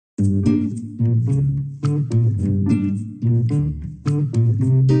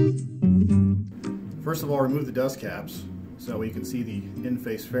First of all, remove the dust caps so we can see the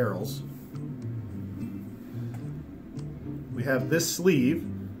in-face ferrules. We have this sleeve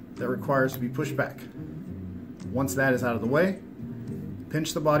that requires to be pushed back. Once that is out of the way,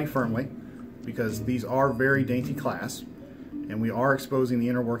 pinch the body firmly, because these are very dainty clasps and we are exposing the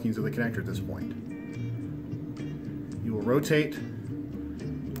inner workings of the connector at this point. You will rotate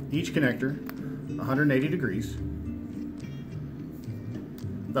each connector 180 degrees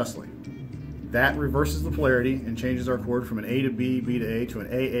thusly. That reverses the polarity and changes our cord from an A to B, B to A to an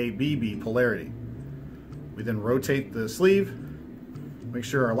AABB polarity. We then rotate the sleeve, make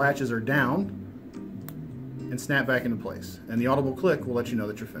sure our latches are down, and snap back into place. And the audible click will let you know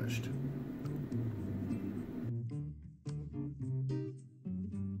that you're finished.